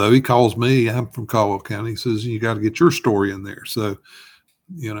not, though, he calls me. I'm from Caldwell County. He says, you got to get your story in there. So,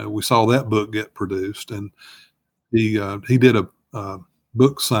 we saw that book get produced, and he did a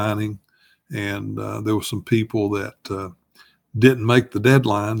book signing, and there were some people that didn't make the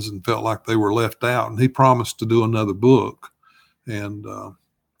deadlines and felt like they were left out. And he promised to do another book, and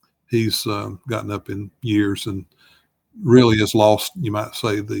he's gotten up in years and really has lost, you might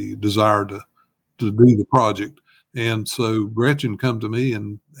say, the desire to do the project. And so Gretchen come to me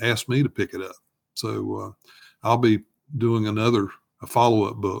and asked me to pick it up. So I'll be doing a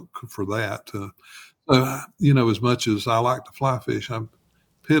follow-up book for that. As much as I like to fly fish, I'm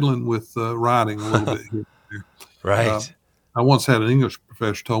piddling with writing a little bit here and there. Right. I once had an English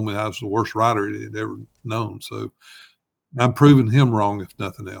professor told me I was the worst writer he had ever known. So I'm proving him wrong, if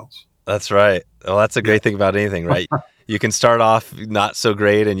nothing else. That's right. Well, that's a great thing about anything, right? You can start off not so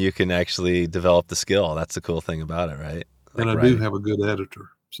great, and you can actually develop the skill. That's the cool thing about it, right? And I do have a good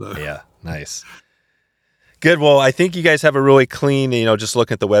editor. So yeah, nice. Good. Well, I think you guys have a really clean, just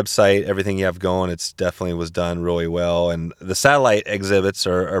looking at the website, everything you have going, it's definitely was done really well. And the satellite exhibits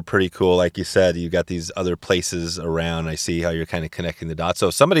are pretty cool. Like you said, you got these other places around. I see how you're kind of connecting the dots. So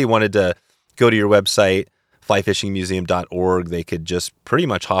if somebody wanted to go to your website, flyfishingmuseum.org, they could just pretty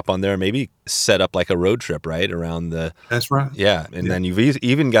much hop on there and maybe set up like a road trip, right? Around the... That's right. Yeah. And then you've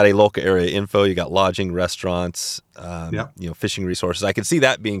even got a local area info. You got lodging, restaurants, fishing resources. I could see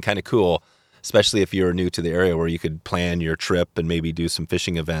that being kind of cool, especially if you're new to the area, where you could plan your trip and maybe do some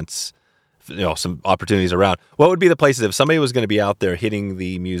fishing events, some opportunities around. What would be the places if somebody was going to be out there hitting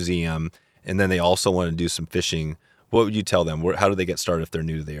the museum and then they also want to do some fishing? What would you tell them? How do they get started if they're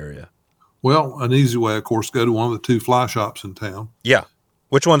new to the area? Well, an easy way, of course, go to one of the 2 fly shops in town. Yeah.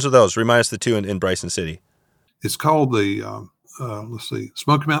 Which ones are those? Remind us the 2 in Bryson City. It's called the,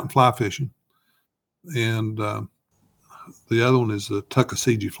 Smoky Mountain Fly Fishing. And the other one is the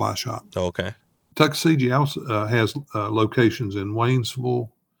Tuckasegee Fly Shop. Oh, okay. Tuckasegee also has locations in Waynesville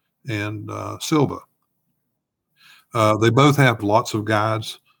and Silva. They both have lots of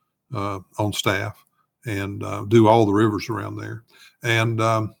guides on staff and do all the rivers around there. And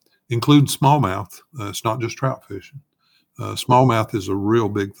include smallmouth. It's not just trout fishing. Smallmouth is a real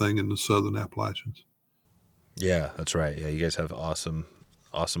big thing in the Southern Appalachians. Yeah, that's right. Yeah, you guys have awesome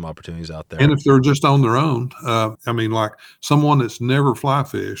opportunities out there. And if they're just on their own, like someone that's never fly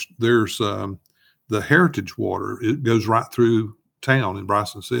fished, there's the Heritage Water. It goes right through town in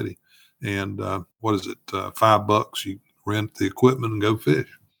Bryson City. And $5? You rent the equipment and go fish.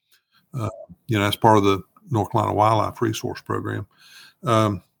 That's part of the North Carolina Wildlife Resource Program.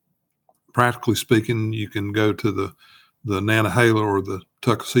 Practically speaking, you can go to the Nantahala or the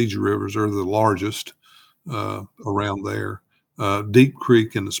Tuckasegee rivers. Are the largest. around there. Deep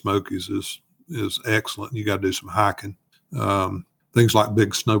Creek in the Smokies is excellent. You got to do some hiking. Things like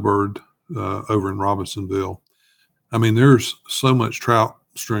Big Snowbird over in Robinsonville. I mean, there's so much trout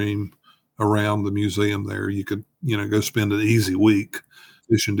stream around the museum there. You could, go spend an easy week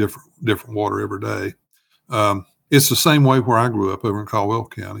fishing different water every day. It's the same way where I grew up over in Caldwell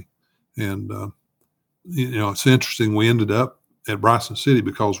County. And, it's interesting. We ended up at Bryson City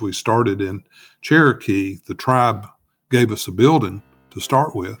because we started in Cherokee. The tribe gave us a building to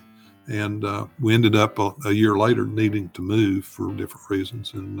start with. And we ended up a year later needing to move for different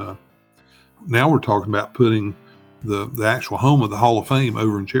reasons. And now we're talking about putting the actual home of the Hall of Fame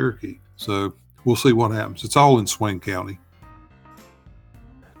over in Cherokee. So we'll see what happens. It's all in Swain County.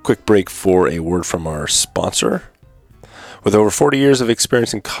 Quick break for a word from our sponsor. With over 40 years of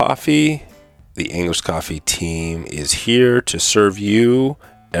experience in coffee, the Anglers Coffee team is here to serve you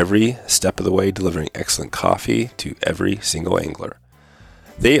every step of the way, delivering excellent coffee to every single angler.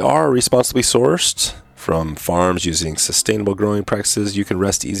 They are responsibly sourced from farms using sustainable growing practices. You can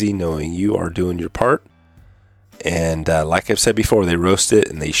rest easy knowing you are doing your part. And like I've said before, they roast it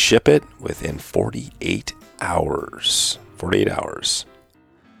and they ship it within 48 hours. 48 hours.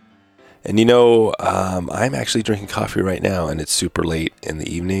 And I'm actually drinking coffee right now, and it's super late in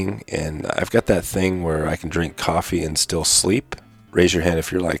the evening. And I've got that thing where I can drink coffee and still sleep. Raise your hand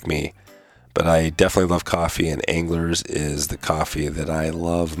if you're like me. But I definitely love coffee, and Anglers is the coffee that I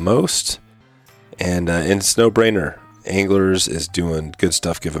love most. And it's no brainer. Anglers is doing good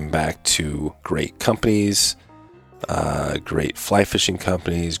stuff, giving back to great companies, great fly fishing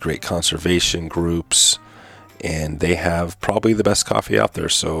companies, great conservation groups, and they have probably the best coffee out there.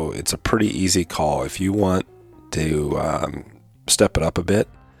 So it's a pretty easy call. If you want to step it up a bit,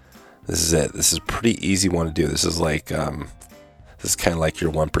 this is it. This is a pretty easy one to do. This is like this is kind of like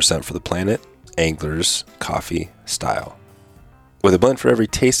your 1% for the planet, Anglers coffee style. With a blend for every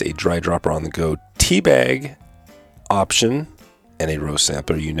taste, a dry dropper on the go tea bag option, and a roast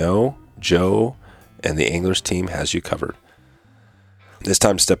sampler, Joe and the Anglers team has you covered. It's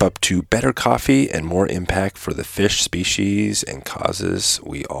time to step up to better coffee and more impact for the fish species and causes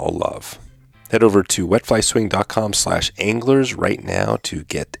we all love. Head over to wetflyswing.com/anglers right now to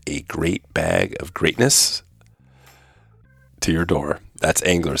get a great bag of greatness to your door. That's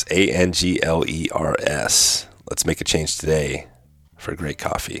Anglers, ANGLERS. Let's make a change today for great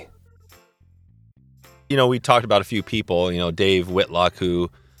coffee. We talked about a few people, Dave Whitlock, who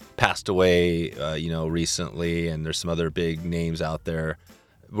passed away, recently, and there's some other big names out there.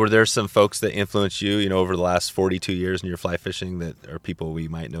 Were there some folks that influenced you, over the last 42 years in your fly fishing that are people we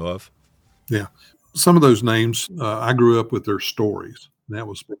might know of? Yeah. Some of those names, I grew up with their stories. And that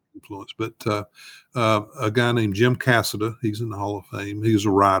was a big influence. But a guy named Jim Cassida, he's in the Hall of Fame. He's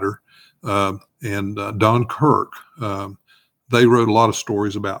a writer. And Don Kirk, they wrote a lot of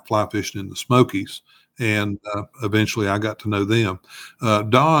stories about fly fishing in the Smokies. And eventually I got to know them.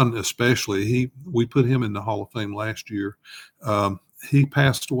 Don especially, we put him in the Hall of Fame last year. He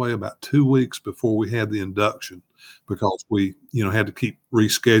passed away about 2 weeks before we had the induction because we, had to keep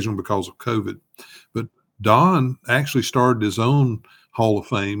rescheduling because of COVID. But Don actually started his own Hall of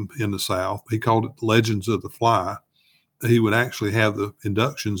Fame in the South. He called it Legends of the Fly. He would actually have the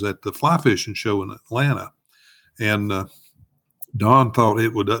inductions at the fly fishing show in Atlanta. And Don thought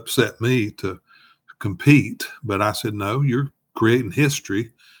it would upset me to compete, but I said, no, you're creating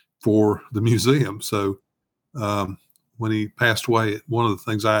history for the museum. So when he passed away, one of the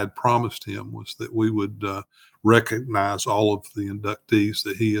things I had promised him was that we would recognize all of the inductees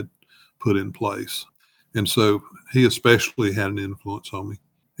that he had put in place. And so he especially had an influence on me.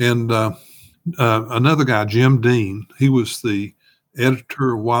 And another guy, Jim Dean, he was the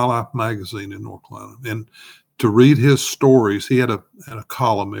editor of Wildlife Magazine in North Carolina. And to read his stories, he had a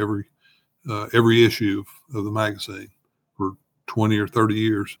column every issue of the magazine for 20 or 30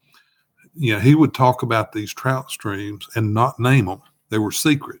 years. He would talk about these trout streams and not name them. They were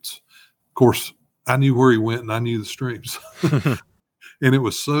secrets. Of course, I knew where he went and I knew the streams. And it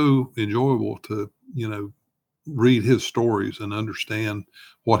was so enjoyable to, read his stories and understand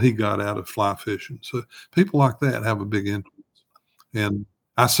what he got out of fly fishing. So people like that have a big influence. And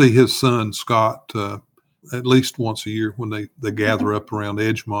I see his son, Scott, at least once a year when they gather up around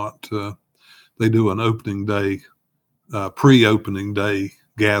Edgemont. They do an opening day, pre-opening day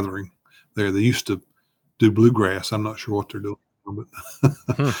gathering there. They used to do bluegrass. I'm not sure what they're doing, but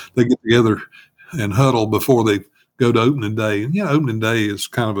they get together and huddle before they go to opening day. And opening day is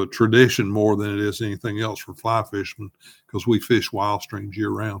kind of a tradition more than it is anything else for fly fishermen because we fish wild streams year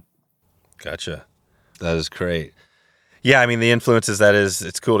round. Gotcha. That is great. Yeah, I mean, the influences,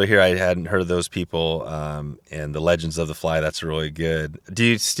 it's cool to hear. I hadn't heard of those people, and the Legends of the Fly. That's really good. Do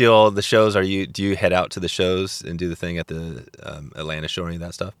you steal the shows? Do you head out to the shows and do the thing at the Atlanta show or any of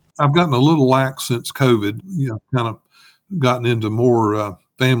that stuff? I've gotten a little lax since COVID, kind of gotten into more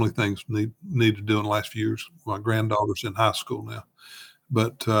family things need to do in the last few years. My granddaughter's in high school now.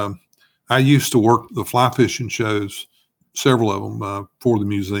 But I used to work the fly fishing shows, several of them, for the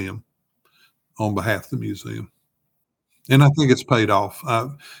museum, on behalf of the museum. And I think it's paid off.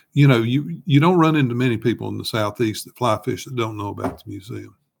 You don't run into many people in the Southeast that fly fish that don't know about the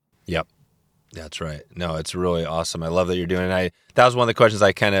museum. Yep. That's right. No, it's really awesome. I love that you're doing it. That was one of the questions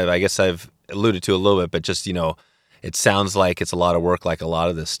I guess I've alluded to a little bit, but just, it sounds like it's a lot of work, like a lot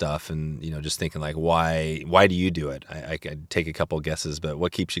of this stuff. And, just thinking like, why do you do it? I could take a couple of guesses, but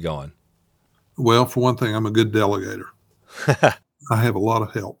what keeps you going? Well, for one thing, I'm a good delegator. I have a lot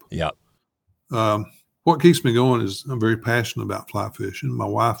of help. Yep. What keeps me going is I'm very passionate about fly fishing. My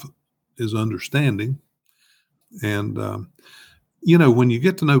wife is understanding. And, when you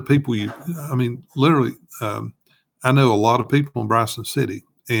get to know people, literally, I know a lot of people in Bryson City,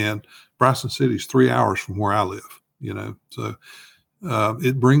 and Bryson City is 3 hours from where I live, so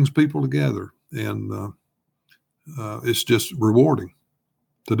it brings people together, and it's just rewarding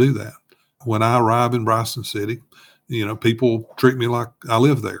to do that. When I arrive in Bryson City, people treat me like I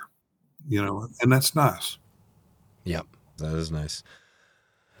live there, and that's nice. Yep, that is nice.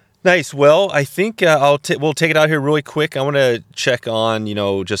 Nice. Well, I think we'll take it out here really quick. I want to check on,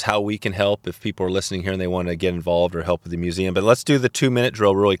 just how we can help if people are listening here and they want to get involved or help with the museum. But let's do the 2-minute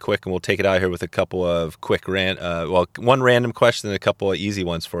drill really quick, and we'll take it out here with a couple of quick one random question and a couple of easy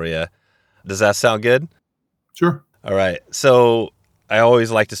ones for you. Does that sound good? Sure. All right. So I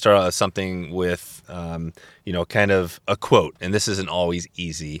always like to start out with something with, kind of a quote. And this isn't always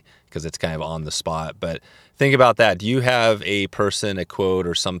easy because it's kind of on the spot. But think about that. Do you have a person, a quote,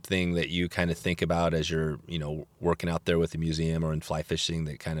 or something that you kind of think about as you're, working out there with the museum or in fly fishing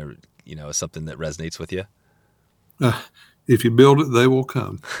that kind of, is something that resonates with you? If you build it, they will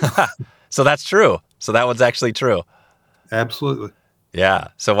come. So that's true. So that one's actually true. Absolutely. Yeah.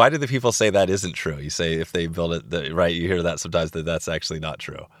 So why do the people say that isn't true? You say if they build it right, you hear that sometimes that's actually not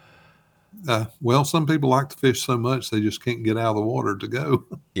true. Well, some people like to fish so much they just can't get out of the water to go.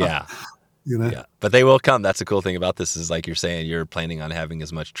 Yeah. Yeah. But they will come. That's the cool thing about this is like you're saying, you're planning on having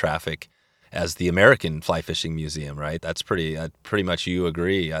as much traffic as the American Fly Fishing Museum, right? That's pretty much you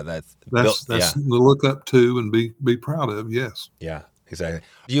agree. That's to look up to and be proud of. Yes. Yeah. Exactly.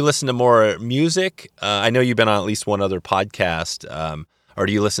 Do you listen to more music? I know you've been on at least one other podcast, or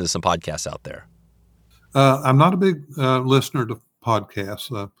do you listen to some podcasts out there? I'm not a big listener to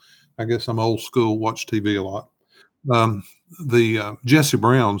podcasts. I guess I'm old school, watch TV a lot. The Jesse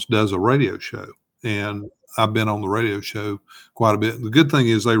Brown's does a radio show, and I've been on the radio show quite a bit. The good thing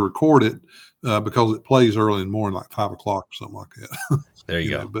is they record it because it plays early in the morning, like 5 o'clock or something like that. There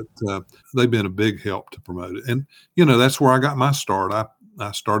you go. But they've been a big help to promote it. And, that's where I got my start.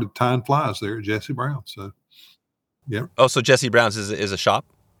 I started tying flies there at Jesse Brown. So, yeah. Oh, so Jesse Brown's is a shop?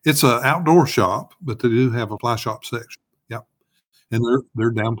 It's an outdoor shop, but they do have a fly shop section. Yep. And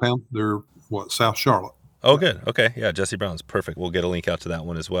they're downtown. They're South Charlotte. Oh, good. Okay. Yeah, Jesse Brown's perfect. We'll get a link out to that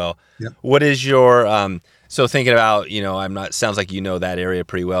one as well. Yep. What is your so thinking about, sounds like that area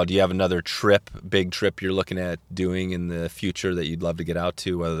pretty well. Do you have another big trip you're looking at doing in the future that you'd love to get out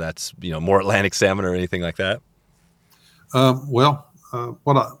to, whether that's, more Atlantic salmon or anything like that? What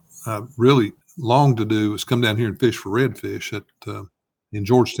I really long to do is come down here and fish for redfish in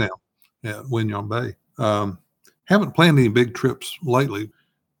Georgetown at Wignon Bay. Haven't planned any big trips lately.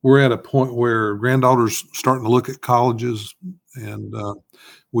 We're at a point where granddaughter's starting to look at colleges, and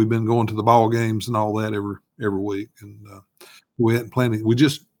we've been going to the ball games and all that every week. And we hadn't planned it. We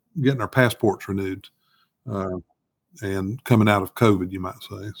just getting our passports renewed and coming out of COVID, you might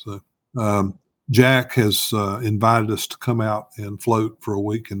say. So Jack has invited us to come out and float for a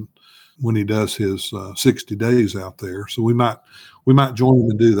week, and when he does his 60 days out there, so we might join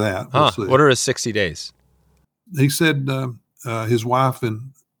him and do that. We'll what are his 60 days? He said his wife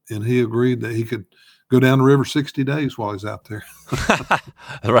and he agreed that he could go down the river 60 days while he's out there.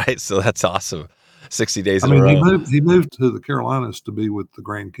 Right. So that's awesome. 60 days in a row. He moved to the Carolinas to be with the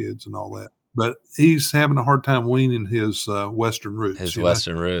grandkids and all that, but he's having a hard time weaning his Western roots.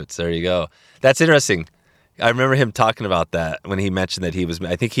 Western roots. There you go. That's interesting. I remember him talking about that when he mentioned that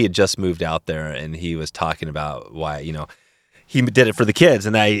I think he had just moved out there, and he was talking about why, he did it for the kids.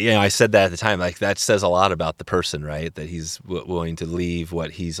 And I said that at the time, like that says a lot about the person, right? That he's willing to leave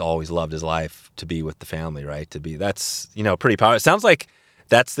what he's always loved his life to be with the family, right? That's, pretty powerful. It sounds like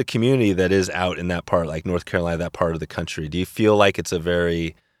that's the community that is out in that part, like North Carolina, that part of the country. Do you feel like it's a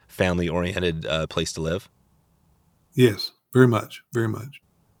very family-oriented place to live? Yes, very much, very much.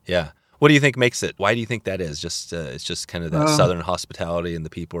 Yeah. What do you think makes it? Why do you think that is? Just it's just kind of that Southern hospitality, and the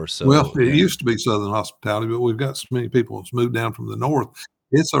people are so. Well, it used to be Southern hospitality, but we've got so many people that's moved down from the north.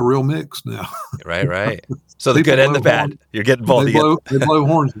 It's a real mix now. Right. So the good and the bad. Horns. You're getting both. They blow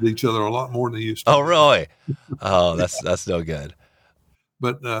horns at each other a lot more than they used to. Oh, really? Oh, that's no good.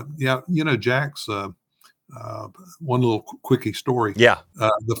 But yeah, Jack's one little quickie story. Yeah.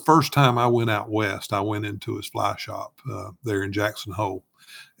 The first time I went out west, I went into his fly shop there in Jackson Hole,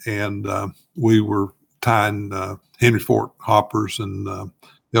 and we were tying Henry Fort hoppers and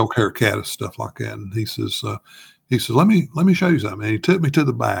elk hair caddis, stuff like that. And he says, let me show you something. And he took me to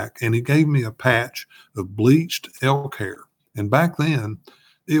the back, and he gave me a patch of bleached elk hair. And back then,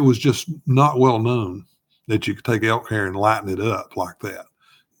 it was just not well known that you could take elk hair and lighten it up like that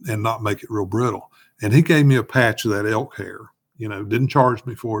and not make it real brittle. And he gave me a patch of that elk hair, didn't charge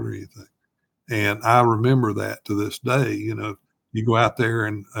me for it or anything. And I remember that to this day. You go out there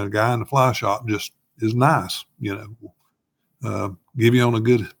and a guy in the fly shop just is nice, give you on a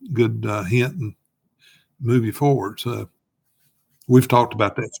good hint and move you forward. So we've talked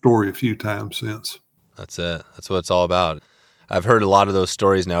about that story a few times since. That's it. That's what it's all about. I've heard a lot of those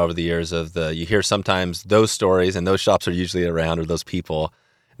stories now over the years you hear sometimes those stories, and those shops are usually around, or those people.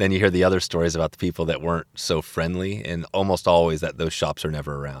 Then you hear the other stories about the people that weren't so friendly, and almost always that those shops are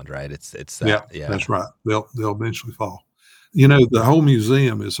never around, right? It's that. Yeah, that's right. They'll eventually fall. The whole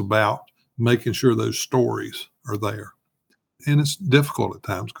museum is about making sure those stories are there. And it's difficult at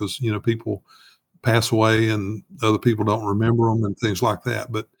times because, people pass away and other people don't remember them and things like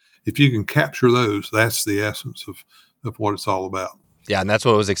that. But if you can capture those, that's the essence of what it's all about. Yeah, and that's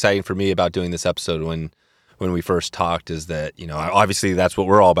what was exciting for me about doing this episode when we first talked, is that, obviously that's what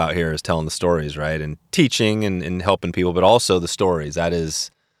we're all about here, is telling the stories, right? And teaching and helping people, but also the stories. That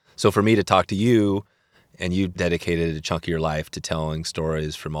is, so for me to talk to you, and you dedicated a chunk of your life to telling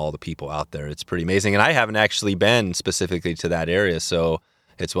stories from all the people out there, it's pretty amazing. And I haven't actually been specifically to that area, so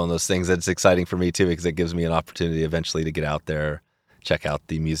it's one of those things that's exciting for me too, because it gives me an opportunity eventually to get out there, check out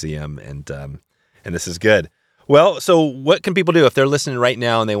the museum, and this is good. Well, so what can people do if they're listening right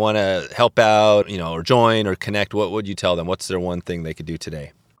now and they want to help out, or join or connect? What would you tell them? What's their one thing they could do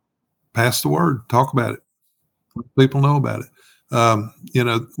today? Pass the word. Talk about it. Let people know about it.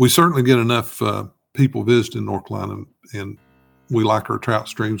 We certainly get enough people visiting North Carolina, and we like our trout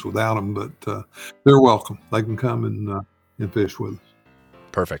streams without them, but they're welcome. They can come and fish with us.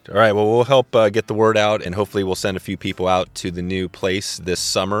 Perfect. All right. Well, we'll help get the word out, and hopefully we'll send a few people out to the new place this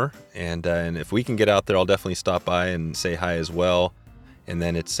summer. And if we can get out there, I'll definitely stop by and say hi as well. And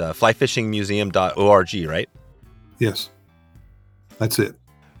then it's flyfishingmuseum.org, right? Yes. That's it.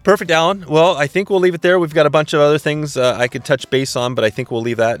 Perfect, Alen. Well, I think we'll leave it there. We've got a bunch of other things I could touch base on, but I think we'll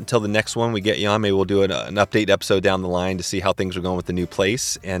leave that until the next one we get you on. Maybe we'll do an update episode down the line to see how things are going with the new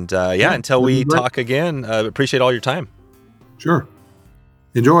place. And until we talk again, appreciate all your time. Sure.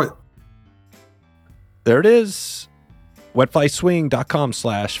 Enjoy it. There it is.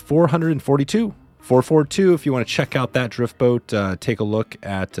 wetflyswing.com/442. 442 if you want to check out that drift boat, take a look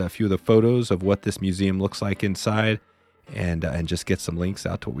at a few of the photos of what this museum looks like inside, and just get some links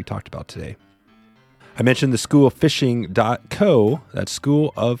out to what we talked about today. I mentioned the schooloffishing.co. That's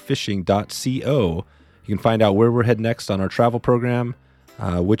schooloffishing.co. You can find out where we're heading next on our travel program,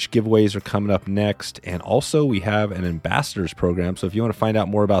 which giveaways are coming up next, and also we have an ambassadors program. So if you want to find out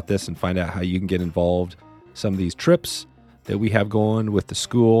more about this and find out how you can get involved some of these trips that we have going with the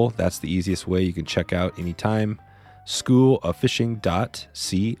school, that's the easiest way. You can check out anytime.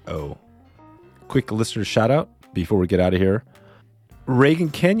 Schooloffishing.co. Quick listener shout out before we get out of here. Reagan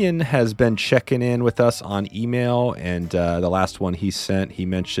Kenyon has been checking in with us on email, and the last one he sent, he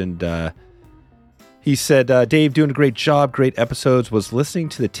mentioned, he said, Dave, doing a great job, great episodes. Was listening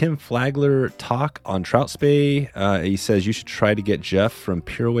to the Tim Flagler talk on trout spay. He says you should try to get Jeff from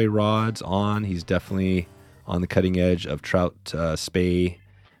Pureaway Rods on. He's definitely on the cutting edge of trout spay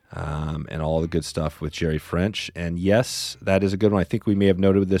and all the good stuff with Jerry French. And yes, that is a good one. I think we may have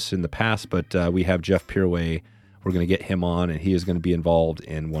noted this in the past, but we have Jeff Pureaway. We're going to get him on, and he is going to be involved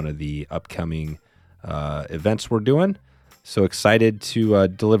in one of the upcoming events we're doing. So excited to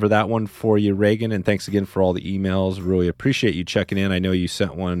deliver that one for you, Reagan, and thanks again for all the emails. Really appreciate you checking in. I know you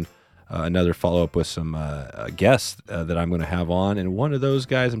sent one, another follow-up with some guests that I'm going to have on, and one of those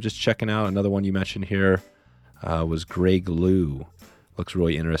guys I'm just checking out, another one you mentioned here, was Greg Liu. Looks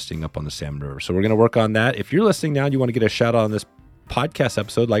really interesting up on the Salmon River. So we're going to work on that. If you're listening now and you want to get a shout-out on this podcast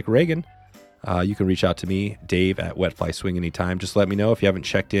episode like Reagan, You can reach out to me, Dave, at Wet Fly Swing anytime. Just let me know if you haven't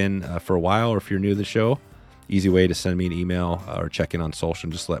checked in for a while, or if you're new to the show. Easy way to send me an email or check in on social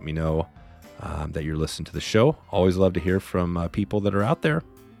and just let me know that you're listening to the show. Always love to hear from people that are out there.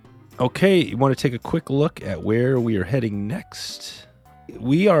 Okay, you want to take a quick look at where we are heading next?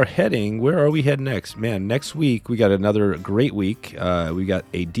 Where are we heading next? Man, next week we got another great week. We got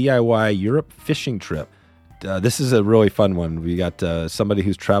a DIY Europe fishing trip. This is a really fun one. We got somebody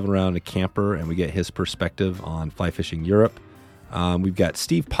who's traveling around in a camper, and we get his perspective on fly fishing Europe. We've got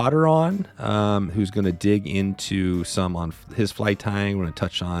Steve Potter on, who's going to dig into some on his fly tying. We're going to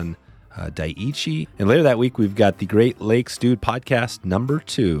touch on Daiichi. And later that week, we've got the Great Lakes Dude podcast number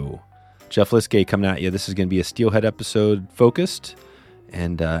 2. Jeff Liskay coming at you. This is going to be a steelhead episode focused,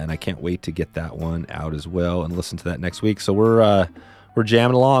 and I can't wait to get that one out as well and listen to that next week. So we're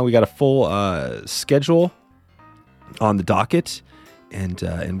jamming along. We got a full schedule on the docket,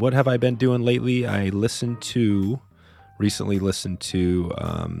 and what have I been doing lately? I recently listened to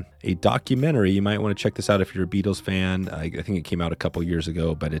a documentary. You might want to check this out if you're a Beatles fan. I think it came out a couple years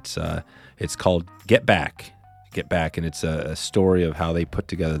ago, but it's called Get Back, and it's a story of how they put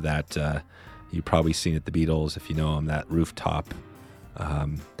together that. You've probably seen it, the Beatles, if you know them, that rooftop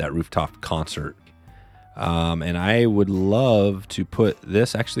concert. And I would love to put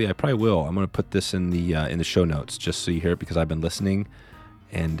this. Actually, I probably will. I'm going to put this in the show notes just so you hear it, because I've been listening.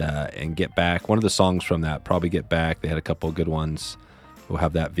 And Get Back. One of the songs from that, probably Get Back. They had a couple of good ones. We'll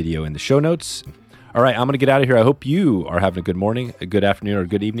have that video in the show notes. All right, I'm going to get out of here. I hope you are having a good morning, a good afternoon, or a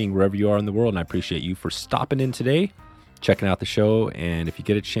good evening wherever you are in the world. And I appreciate you for stopping in today, checking out the show. And if you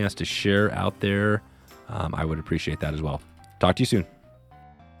get a chance to share out there, I would appreciate that as well. Talk to you soon.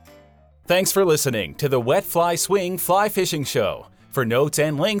 Thanks for listening to the Wet Fly Swing Fly Fishing Show. For notes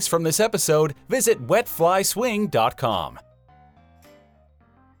and links from this episode, visit wetflyswing.com.